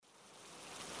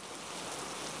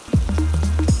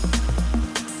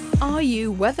Are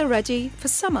you weather ready for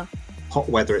summer? Hot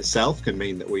weather itself can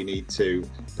mean that we need to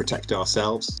protect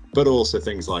ourselves, but also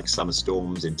things like summer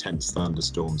storms, intense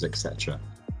thunderstorms, etc.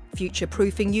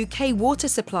 Future-proofing UK water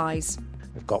supplies.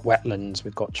 We've got wetlands,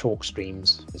 we've got chalk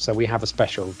streams, so we have a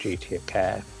special duty of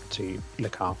care to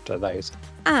look after those.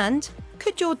 And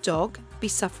could your dog be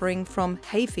suffering from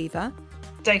hay fever?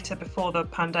 Data before the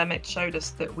pandemic showed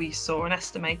us that we saw an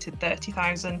estimated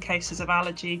 30,000 cases of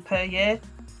allergy per year.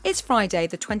 It's Friday,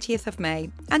 the 20th of May,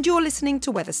 and you're listening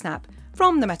to Weathersnap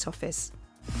from the Met Office.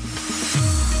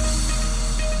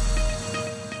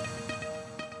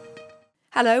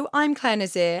 Hello, I'm Claire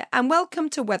Nazir, and welcome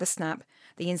to Weathersnap,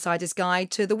 the insider's guide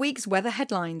to the week's weather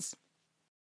headlines.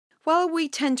 While we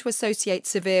tend to associate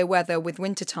severe weather with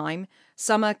wintertime,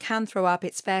 summer can throw up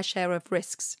its fair share of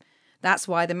risks. That's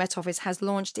why the Met Office has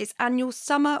launched its annual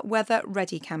Summer Weather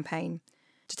Ready campaign.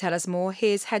 To tell us more,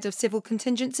 here's Head of Civil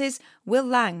Contingencies, Will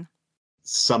Lang.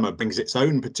 Summer brings its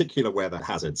own particular weather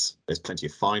hazards. There's plenty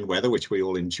of fine weather, which we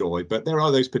all enjoy, but there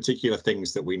are those particular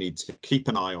things that we need to keep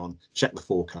an eye on, check the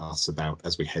forecasts about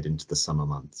as we head into the summer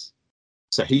months.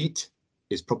 So heat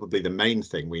is probably the main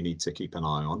thing we need to keep an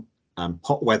eye on.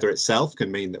 Hot weather itself can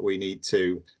mean that we need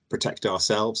to protect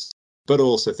ourselves, but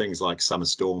also things like summer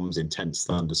storms, intense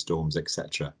thunderstorms,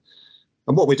 etc.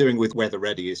 And what we're doing with Weather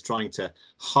Ready is trying to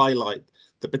highlight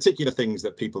the particular things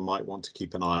that people might want to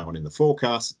keep an eye on in the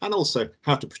forecast, and also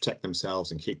how to protect themselves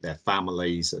and keep their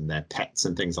families and their pets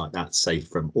and things like that safe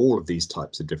from all of these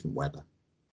types of different weather.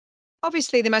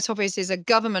 Obviously, the Met Office is a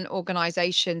government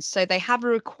organisation, so they have a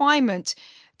requirement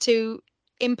to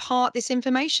impart this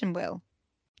information, Will.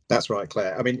 That's right,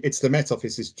 Claire. I mean, it's the Met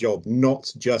Office's job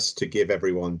not just to give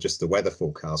everyone just the weather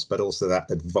forecast, but also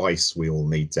that advice we all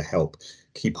need to help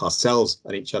keep ourselves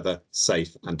and each other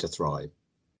safe and to thrive.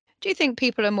 Do you think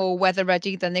people are more weather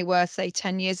ready than they were, say,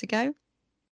 10 years ago?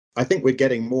 I think we're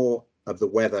getting more of the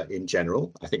weather in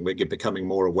general. I think we're becoming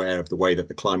more aware of the way that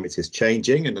the climate is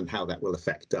changing and how that will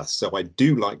affect us. So I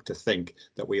do like to think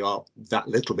that we are that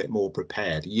little bit more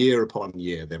prepared year upon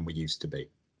year than we used to be.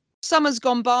 Summer's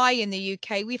gone by in the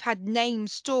UK. We've had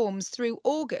named storms through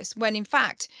August, when in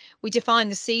fact we define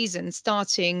the season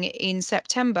starting in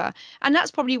September. And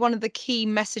that's probably one of the key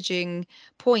messaging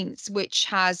points which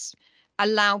has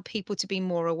allowed people to be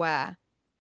more aware.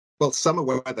 Well, summer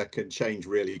weather can change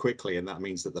really quickly, and that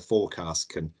means that the forecast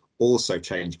can also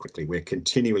change quickly. We're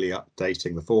continually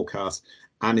updating the forecast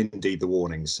and indeed the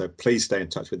warnings. So please stay in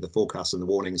touch with the forecast and the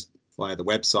warnings via the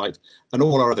website and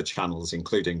all our other channels,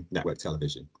 including network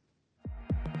television.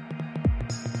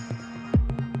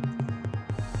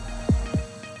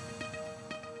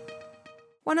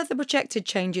 One of the projected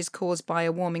changes caused by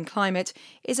a warming climate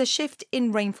is a shift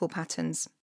in rainfall patterns.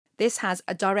 This has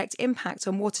a direct impact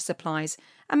on water supplies,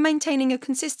 and maintaining a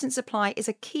consistent supply is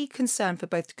a key concern for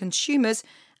both consumers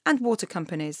and water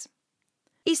companies.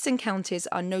 Eastern counties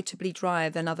are notably drier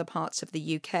than other parts of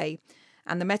the UK,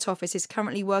 and the Met Office is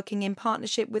currently working in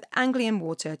partnership with Anglian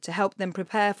Water to help them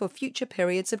prepare for future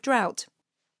periods of drought.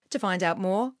 To find out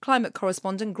more, climate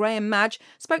correspondent Graham Madge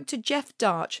spoke to Jeff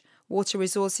Darch, Water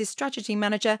Resources Strategy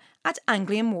Manager at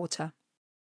Anglian Water.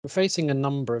 We're facing a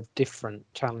number of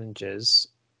different challenges.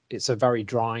 It's a very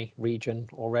dry region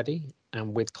already,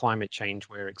 and with climate change,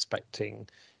 we're expecting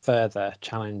further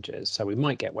challenges. So we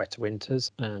might get wetter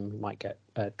winters and we might get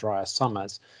drier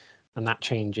summers, and that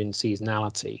change in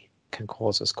seasonality can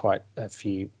cause us quite a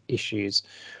few issues.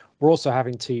 We're also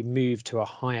having to move to a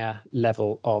higher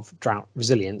level of drought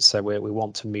resilience. So we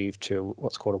want to move to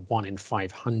what's called a 1 in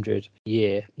 500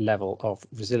 year level of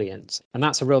resilience. And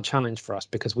that's a real challenge for us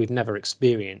because we've never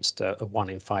experienced a 1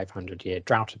 in 500 year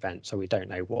drought event. So we don't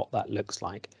know what that looks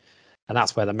like. And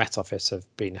that's where the Met Office have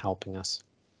been helping us.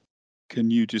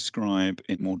 Can you describe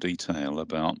in more detail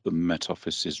about the Met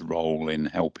Office's role in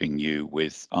helping you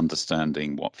with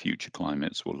understanding what future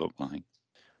climates will look like?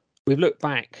 We've looked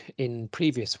back in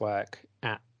previous work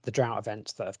at the drought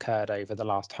events that have occurred over the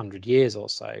last 100 years or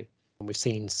so, and we've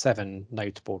seen 7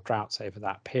 notable droughts over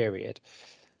that period.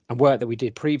 And work that we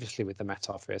did previously with the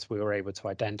Met Office, we were able to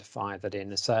identify that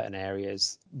in certain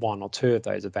areas, 1 or 2 of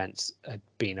those events had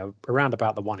been around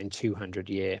about the 1 in 200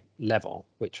 year level,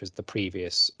 which was the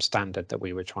previous standard that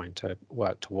we were trying to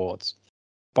work towards.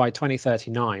 By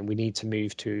 2039, we need to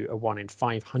move to a 1 in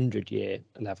 500 year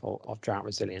level of drought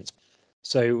resilience.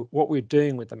 So what we're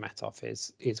doing with the Met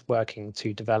Office is working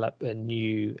to develop a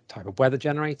new type of weather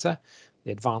generator,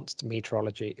 the Advanced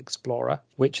Meteorology Explorer,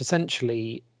 which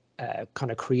essentially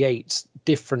kind of creates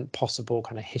different possible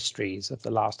kind of histories of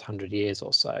the last 100 years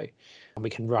or so. And we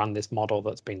can run this model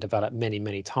that's been developed many,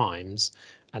 many times.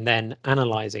 And then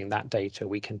analysing that data,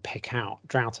 we can pick out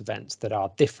drought events that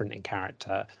are different in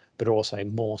character, but also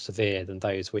more severe than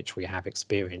those which we have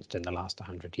experienced in the last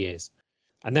 100 years.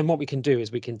 And then what we can do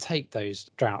is we can take those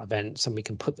drought events and we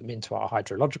can put them into our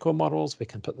hydrological models, we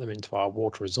can put them into our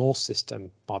water resource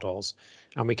system models,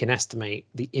 and we can estimate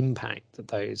the impact that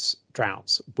those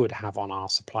droughts would have on our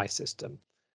supply system.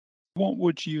 What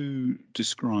would you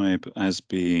describe as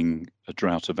being a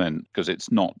drought event? Because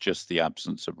it's not just the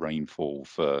absence of rainfall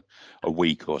for a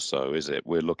week or so, is it?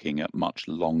 We're looking at much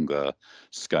longer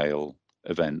scale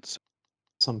events.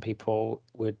 Some people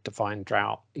would define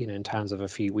drought, in terms of a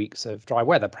few weeks of dry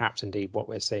weather, perhaps indeed what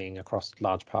we're seeing across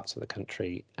large parts of the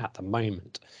country at the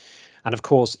moment. And of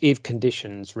course, if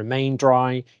conditions remain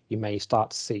dry, you may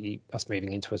start to see us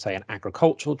moving into, say, an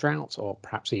agricultural drought, or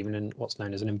perhaps even in what's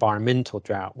known as an environmental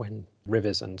drought when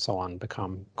rivers and so on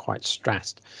become quite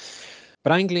stressed.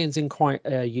 But Anglian's in quite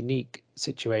a unique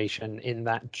situation in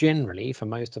that generally, for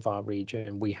most of our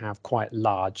region, we have quite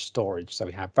large storage. So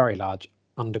we have very large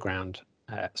underground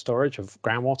storage of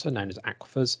groundwater known as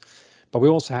aquifers, but we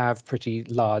also have pretty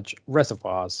large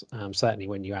reservoirs, certainly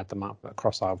when you add them up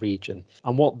across our region.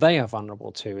 And what they are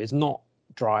vulnerable to is not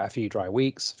a few dry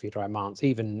weeks, a few dry months,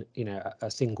 even a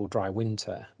single dry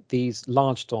winter. These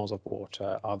large stores of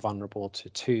water are vulnerable to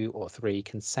 2 or 3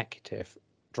 consecutive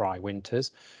dry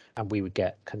winters, and we would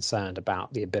get concerned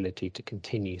about the ability to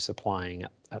continue supplying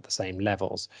at the same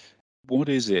levels. What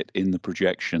is it in the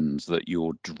projections that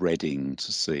you're dreading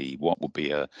to see? What would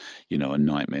be a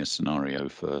nightmare scenario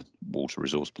for water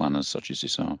resource planners such as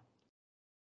yourself?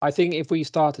 I think if we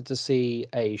started to see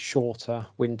a shorter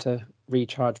winter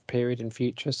recharge period in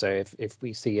future, so if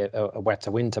we see a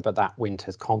wetter winter, but that winter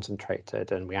is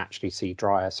concentrated and we actually see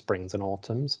drier springs and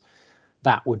autumns,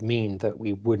 that would mean that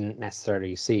we wouldn't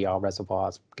necessarily see our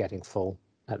reservoirs getting full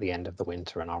at the end of the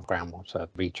winter and our groundwater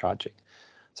recharging.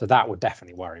 So that would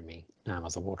definitely worry me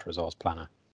as a water resource planner.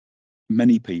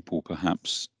 Many people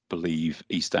perhaps believe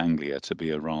East Anglia to be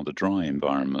a rather dry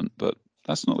environment, but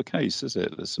that's not the case, is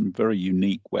it? There's some very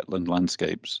unique wetland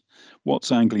landscapes.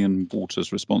 What's Anglian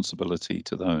Water's responsibility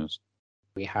to those?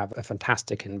 We have a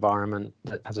fantastic environment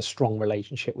that has a strong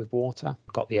relationship with water.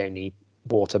 We've got the only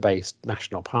water-based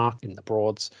national park in the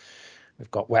Broads.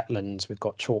 We've got wetlands, we've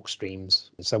got chalk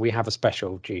streams. So we have a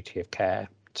special duty of care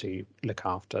to look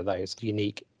after those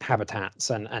unique habitats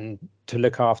and to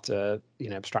look after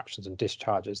obstructions and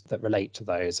discharges that relate to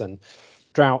those. And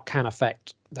drought can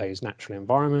affect those natural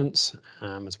environments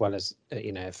as well as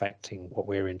affecting what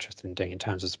we're interested in doing in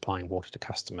terms of supplying water to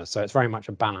customers. So it's very much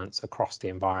a balance across the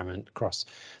environment, across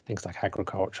things like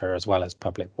agriculture as well as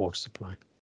public water supply.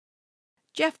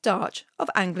 Jeff Darch of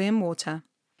Anglian Water.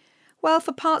 Well,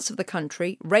 for parts of the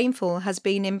country, rainfall has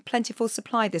been in plentiful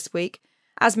supply this week,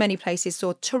 as many places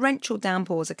saw torrential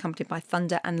downpours accompanied by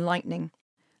thunder and lightning.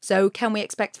 So can we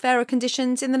expect fairer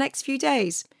conditions in the next few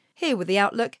days? Here with the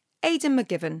outlook, Aidan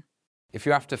McGivern. If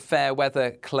you're after fair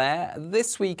weather, Claire,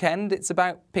 this weekend it's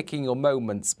about picking your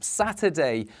moments.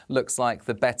 Saturday looks like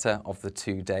the better of the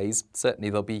 2 days. Certainly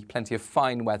there'll be plenty of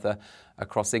fine weather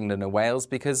across England and Wales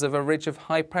because of a ridge of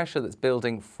high pressure that's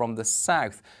building from the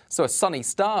south. So a sunny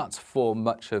start for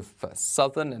much of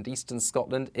southern and eastern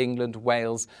Scotland, England,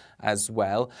 Wales as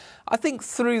well. I think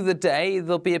through the day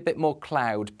there'll be a bit more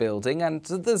cloud building and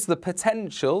there's the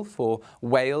potential for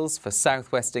Wales, for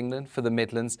southwest England, for the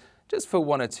Midlands, just for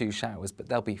 1 or 2 showers, but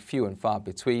they'll be few and far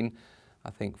between. I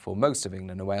think for most of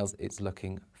England and Wales, it's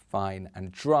looking fine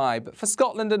and dry. But for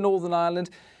Scotland and Northern Ireland,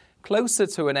 closer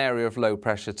to an area of low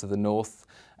pressure to the north,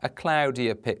 a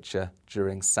cloudier picture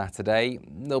during Saturday.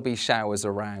 There'll be showers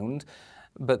around,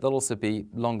 but there'll also be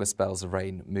longer spells of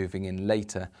rain moving in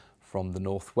later from the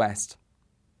northwest.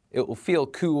 It will feel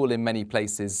cool in many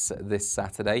places this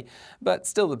Saturday, but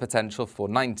still the potential for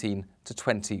 19 to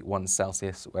 21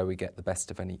 Celsius, where we get the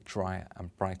best of any drier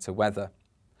and brighter weather.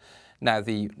 Now,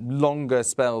 the longer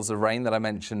spells of rain that I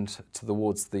mentioned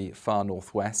towards the far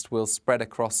northwest will spread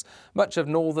across much of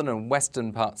northern and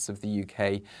western parts of the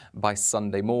UK by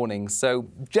Sunday morning. So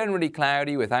generally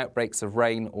cloudy with outbreaks of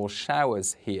rain or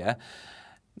showers here.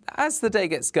 As the day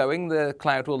gets going, the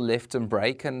cloud will lift and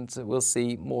break and we'll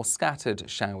see more scattered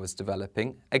showers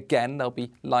developing. Again, they'll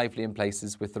be lively in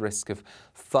places with the risk of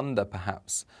thunder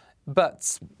perhaps.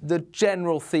 But the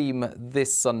general theme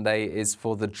this Sunday is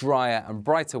for the drier and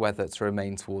brighter weather to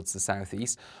remain towards the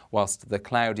southeast, whilst the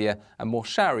cloudier and more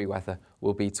showery weather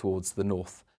will be towards the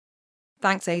north.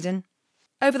 Thanks, Aidan.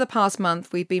 Over the past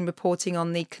month, we've been reporting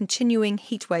on the continuing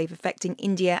heatwave affecting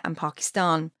India and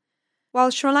Pakistan. While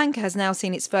Sri Lanka has now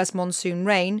seen its first monsoon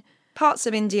rain, parts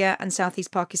of India and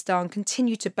southeast Pakistan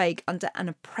continue to bake under an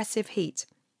oppressive heat.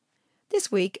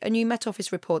 This week, a new Met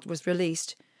Office report was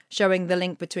released, showing the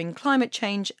link between climate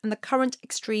change and the current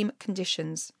extreme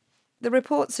conditions. the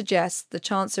report suggests the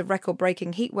chance of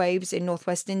record-breaking heat waves in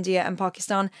northwest India and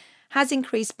Pakistan has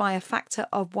increased by a factor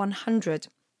of 100.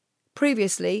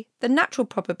 Previously, the natural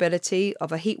probability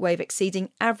of a heatwave exceeding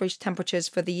average temperatures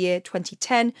for the year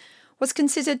 2010 was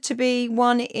considered to be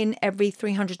 1 in every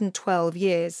 312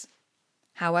 years.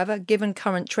 However, given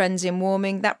current trends in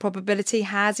warming, that probability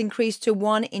has increased to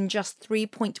 1 in just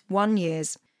 3.1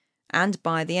 years. And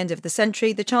by the end of the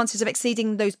century, the chances of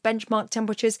exceeding those benchmark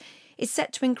temperatures is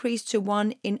set to increase to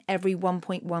 1 in every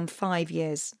 1.15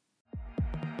 years.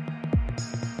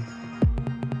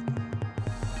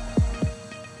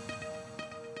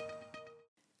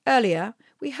 Earlier,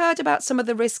 we heard about some of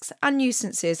the risks and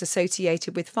nuisances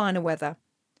associated with finer weather,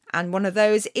 and one of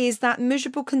those is that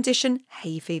miserable condition,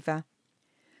 hay fever.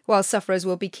 While sufferers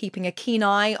will be keeping a keen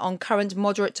eye on current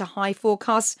moderate to high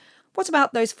forecasts, what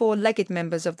about those four-legged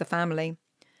members of the family?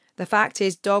 The fact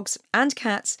is dogs and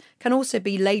cats can also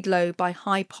be laid low by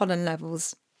high pollen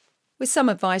levels. With some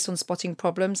advice on spotting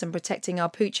problems and protecting our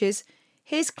pooches,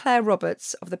 here's Claire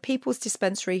Roberts of the People's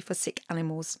Dispensary for Sick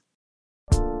Animals.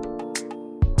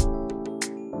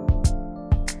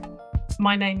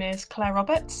 My name is Claire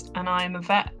Roberts and I am a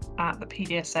vet at the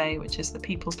PDSA, which is the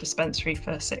People's Dispensary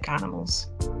for Sick Animals.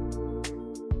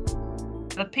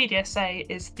 The PDSA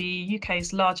is the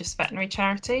UK's largest veterinary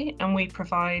charity, and we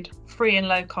provide free and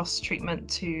low-cost treatment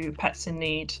to pets in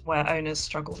need where owners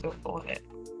struggle to afford it.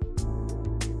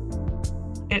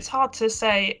 It's hard to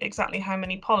say exactly how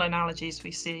many pollen allergies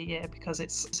we see a year because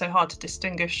it's so hard to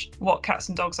distinguish what cats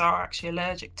and dogs are actually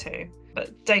allergic to.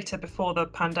 But data before the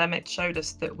pandemic showed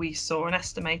us that we saw an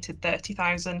estimated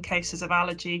 30,000 cases of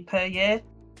allergy per year.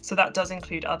 So that does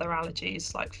include other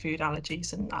allergies like food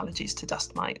allergies and allergies to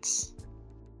dust mites.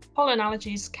 Pollen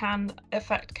allergies can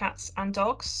affect cats and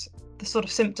dogs. The sort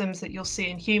of symptoms that you'll see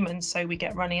in humans, so we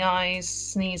get runny eyes,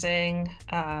 sneezing,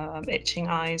 itching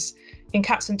eyes. In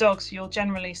cats and dogs, you'll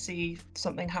generally see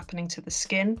something happening to the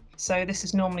skin. So this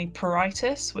is normally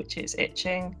pruritus, which is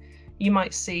itching. You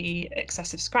might see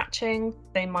excessive scratching.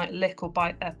 They might lick or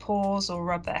bite their paws or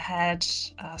rub their head,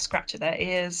 scratch at their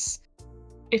ears.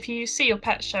 If you see your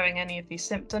pet showing any of these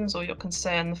symptoms or you're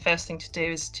concerned, the first thing to do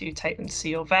is to take them to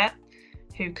see your vet,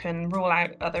 who can rule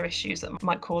out other issues that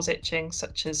might cause itching,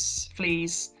 such as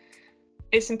fleas.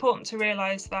 It's important to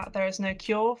realise that there is no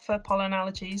cure for pollen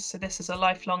allergies, so this is a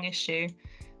lifelong issue.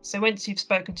 So once you've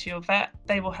spoken to your vet,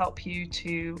 they will help you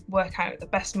to work out the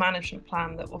best management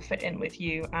plan that will fit in with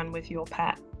you and with your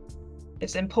pet.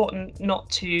 It's important not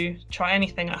to try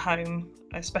anything at home,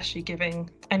 especially giving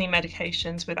any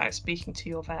medications without speaking to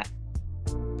your vet.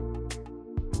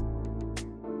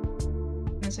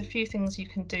 There's a few things you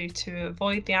can do to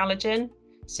avoid the allergen.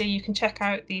 So you can check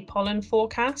out the pollen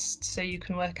forecast, so you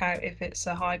can work out if it's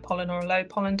a high pollen or a low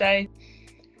pollen day.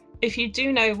 If you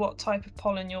do know what type of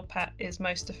pollen your pet is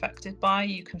most affected by,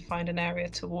 you can find an area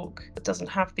to walk that doesn't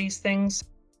have these things.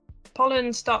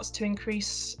 Pollen starts to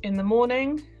increase in the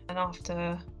morning, and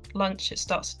after lunch it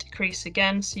starts to decrease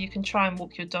again, so you can try and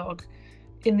walk your dog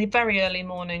in the very early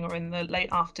morning or in the late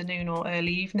afternoon or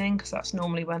early evening, because that's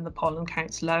normally when the pollen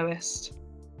count's lowest.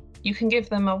 You can give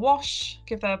them a wash,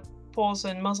 give their paws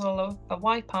and muzzle a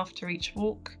wipe after each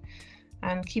walk,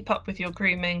 and keep up with your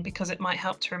grooming because it might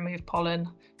help to remove pollen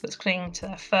that's clinging to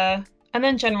their fur, and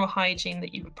then general hygiene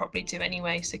that you would probably do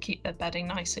anyway, so keep their bedding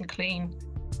nice and clean.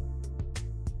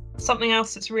 Something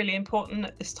else that's really important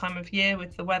at this time of year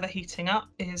with the weather heating up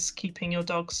is keeping your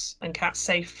dogs and cats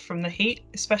safe from the heat,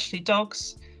 especially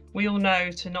dogs. We all know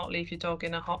to not leave your dog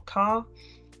in a hot car.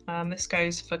 This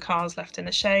goes for cars left in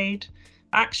the shade.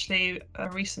 Actually,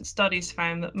 recent studies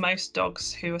found that most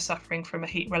dogs who are suffering from a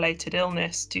heat-related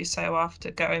illness do so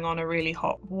after going on a really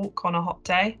hot walk on a hot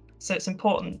day. So it's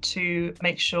important to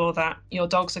make sure that your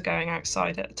dogs are going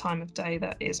outside at a time of day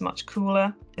that is much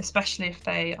cooler, especially if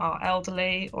they are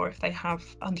elderly or if they have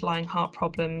underlying heart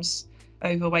problems,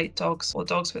 overweight dogs or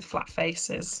dogs with flat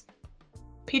faces.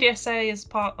 PDSA is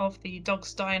part of the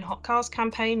Dogs Die in Hot Cars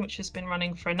campaign, which has been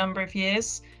running for a number of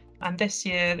years. And this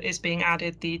year is being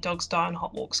added the Dogs Die on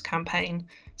Hot Walks campaign.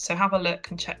 So have a look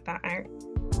and check that out.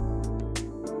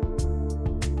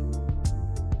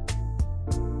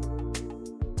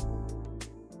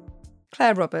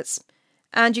 Claire Roberts.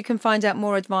 And you can find out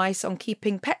more advice on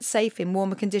keeping pets safe in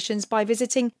warmer conditions by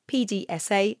visiting pdsa.org.uk.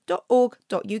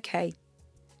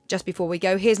 Just before we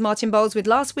go, here's Martin Bowles with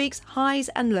last week's highs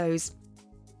and lows.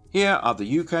 Here are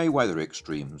the UK weather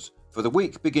extremes for the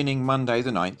week beginning Monday the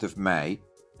 9th of May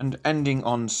and ending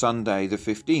on Sunday the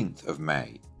 15th of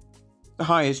May. The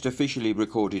highest officially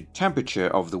recorded temperature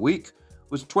of the week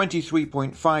was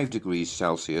 23.5 degrees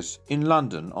Celsius in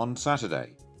London on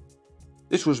Saturday.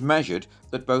 This was measured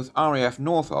at both RAF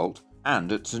Northolt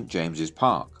and at St James's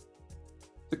Park.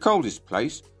 The coldest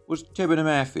place was Tibbenham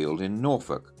Airfield in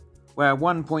Norfolk, where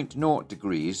 1.0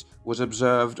 degrees was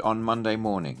observed on Monday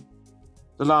morning.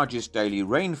 The largest daily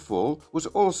rainfall was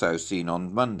also seen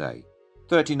on Monday.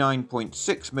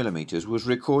 39.6 millimetres was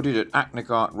recorded at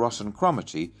Achnagarth Ross and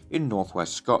Cromarty in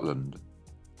northwest Scotland.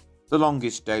 The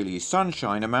longest daily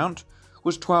sunshine amount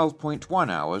was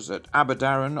 12.1 hours at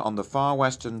Aberdaron on the far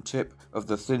western tip of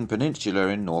the Thin Peninsula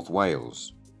in North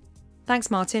Wales.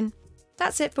 Thanks, Martin.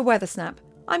 That's it for Weathersnap.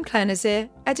 I'm Claire Nazir,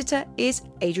 editor is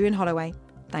Adrian Holloway.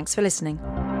 Thanks for listening.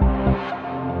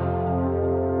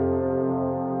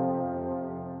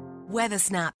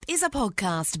 Weathersnap is a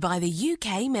podcast by the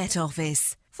UK Met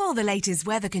Office. For the latest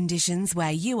weather conditions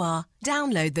where you are,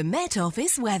 download the Met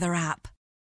Office weather app.